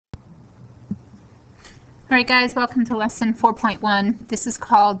All right, guys, welcome to lesson 4.1. This is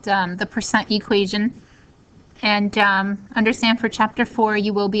called the percent equation. And understand for chapter 4,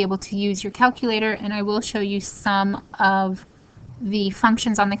 you will be able to use your calculator, and I will show you some of the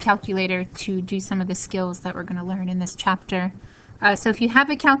functions on the calculator to do some of the skills that we're going to learn in this chapter. So if you have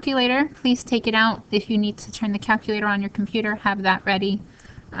a calculator, please take it out. If you need to turn the calculator on your computer, have that ready.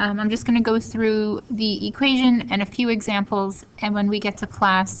 I'm just going to go through the equation and a few examples, and when we get to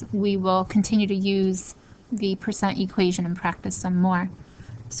class, we will continue to use the percent equation and practice some more.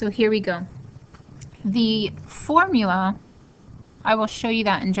 So here we go. The formula, I will show you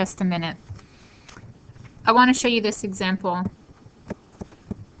that in just a minute. I want to show you this example.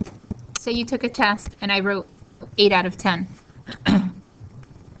 Say you took a test and I wrote 8 out of 10.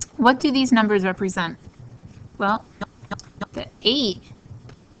 What do these numbers represent? Well, the 8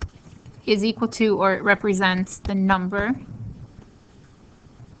 is equal to, or it represents, the number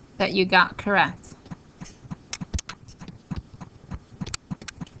that you got correct.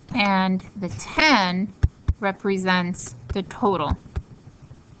 And the 10 represents the total.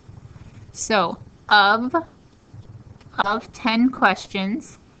 So of 10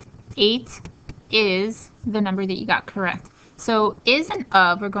 questions, 8 is the number that you got correct. So is and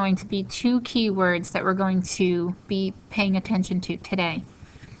of are going to be two keywords that we're going to be paying attention to today.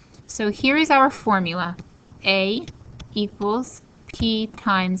 So here is our formula. A equals P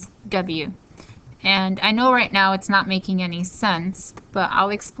times W. And I know right now it's not making any sense, but I'll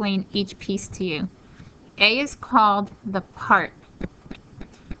explain each piece to you. A is called the part.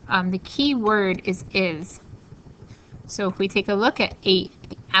 The key word is. So if we take a look at 8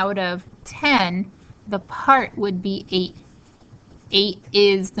 out of 10, the part would be 8. 8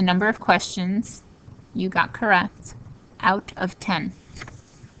 is the number of questions you got correct out of 10.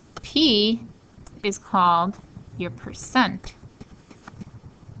 P is called your percent.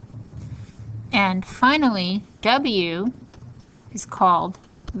 And finally, W is called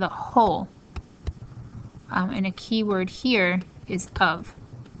the whole. And a key word here is of.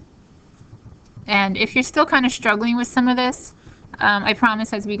 And if you're still kind of struggling with some of this, I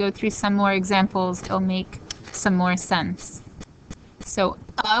promise as we go through some more examples, it'll make some more sense. So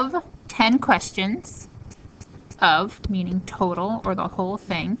of 10 questions, of meaning total or the whole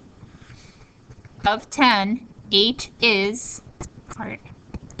thing, of 10, 8 is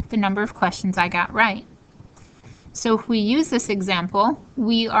the number of questions I got right. So if we use this example,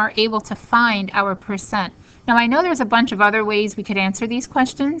 we are able to find our percent. Now I know there's a bunch of other ways we could answer these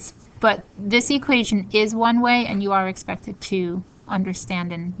questions, but this equation is one way and you are expected to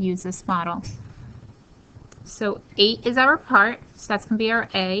understand and use this model. So 8 is our part, so that's going to be our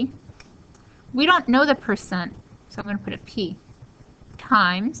A. We don't know the percent, so I'm going to put a P,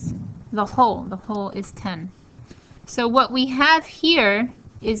 times the whole. The whole is 10. So what we have here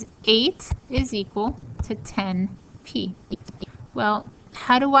is 8 is equal to 10p. Well,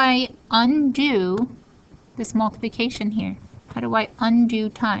 how do I undo this multiplication here? How do I undo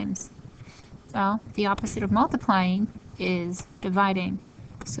times? Well, the opposite of multiplying is dividing.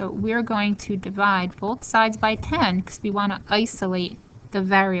 So we're going to divide both sides by 10 because we want to isolate the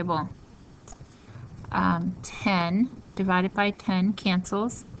variable. 10 divided by 10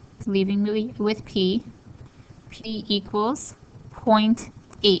 cancels, leaving me with p. P equals 0.8.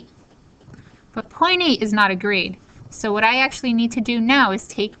 But 0.8 is not a grade. So what I actually need to do now is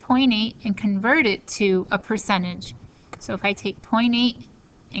take 0.8 and convert it to a percentage. So if I take 0.8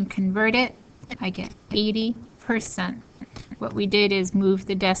 and convert it, I get 80%. What we did is move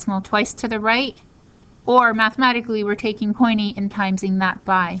the decimal twice to the right, or mathematically we're taking 0.8 and timesing that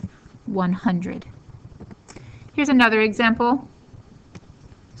by 100. Here's another example.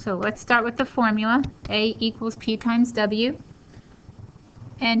 So let's start with the formula. A equals P times W.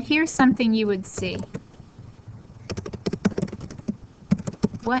 And here's something you would see.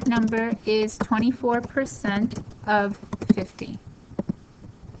 What number is 24% of 50?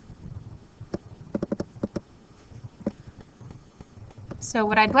 So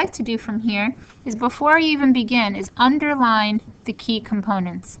what I'd like to do from here is, before I even begin, is underline the key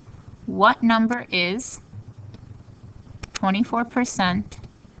components. What number is 24%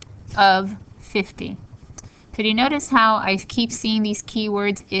 of 50? Could you notice how I keep seeing these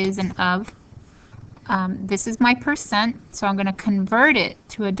keywords is and of? This is my percent, so I'm going to convert it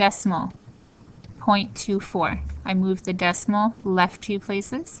to a decimal, 0.24. I moved the decimal left 2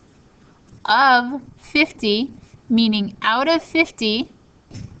 places. Of 50, meaning out of 50,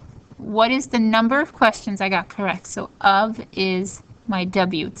 what is the number of questions I got correct? So of is my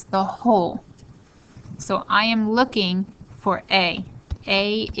W, it's the whole. So I am looking for A.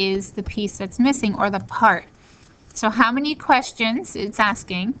 A is the piece that's missing, or the part. So how many questions, it's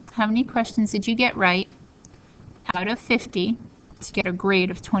asking, how many questions did you get right out of 50 to get a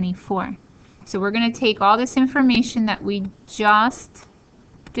grade of 24. So we're going to take all this information that we just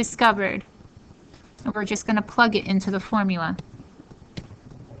discovered and we're just going to plug it into the formula.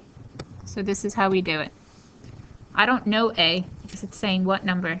 So this is how we do it. I don't know A because it's saying what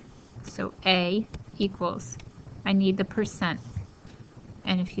number. So A equals, I need the percent.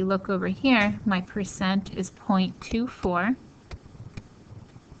 And if you look over here, my percent is 0.24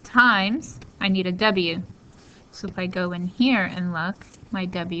 times, I need a W. So if I go in here and look, my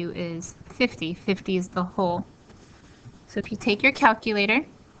W is 50. 50 is the whole. So if you take your calculator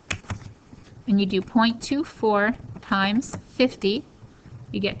and you do 0.24 times 50,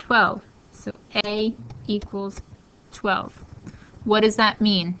 you get 12. So A equals 12. What does that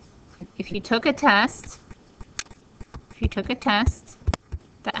mean? If you took a test,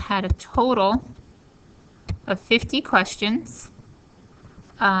 that had a total of 50 questions,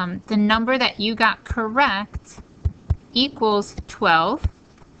 the number that you got correct equals 12,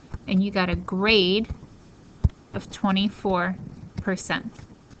 and you got a grade of 24%. All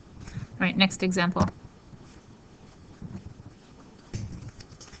right, next example.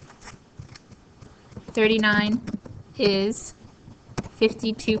 $39 is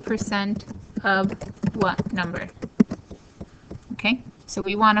 52% of what number? Okay, so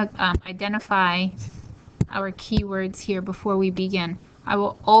we want to identify our keywords here before we begin. I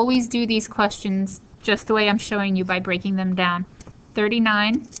will always do these questions just the way I'm showing you by breaking them down.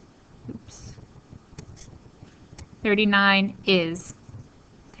 39 is,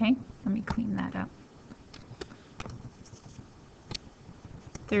 okay, let me clean that up.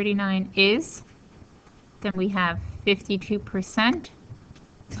 39 is, then we have 52%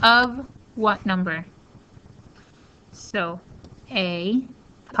 of what number? So A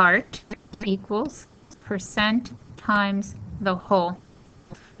part equals percent times the whole.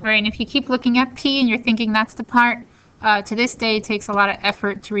 All right, and if you keep looking at P and you're thinking that's the part, to this day it takes a lot of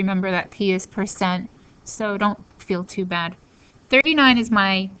effort to remember that P is percent, so don't feel too bad. 39 is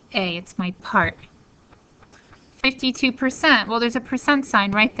my A, it's my part. 52%, well there's a percent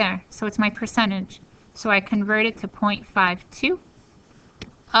sign right there, so it's my percentage. So I convert it to 0.52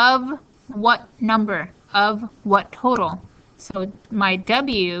 of what number, of what total. So my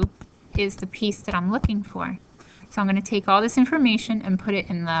W is the piece that I'm looking for. So I'm going to take all this information and put it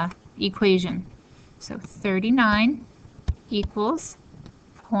in the equation. So 39 equals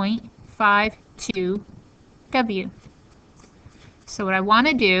 0.52 W. So what I want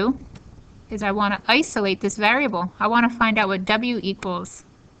to do is I want to isolate this variable. I want to find out what W equals.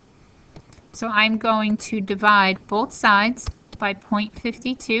 So I'm going to divide both sides by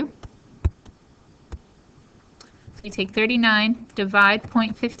 0.52. So you take 39, divide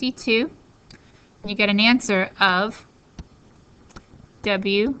 0.52, and you get an answer of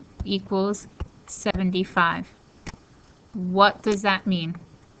W equals 75. What does that mean?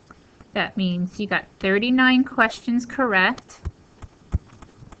 That means you got 39 questions correct,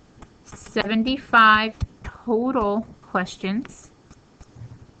 75 total questions,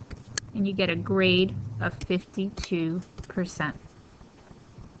 and you get a grade of 52%.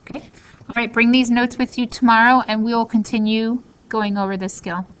 Okay? All right, bring these notes with you tomorrow, and we will continue going over this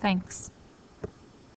skill. Thanks.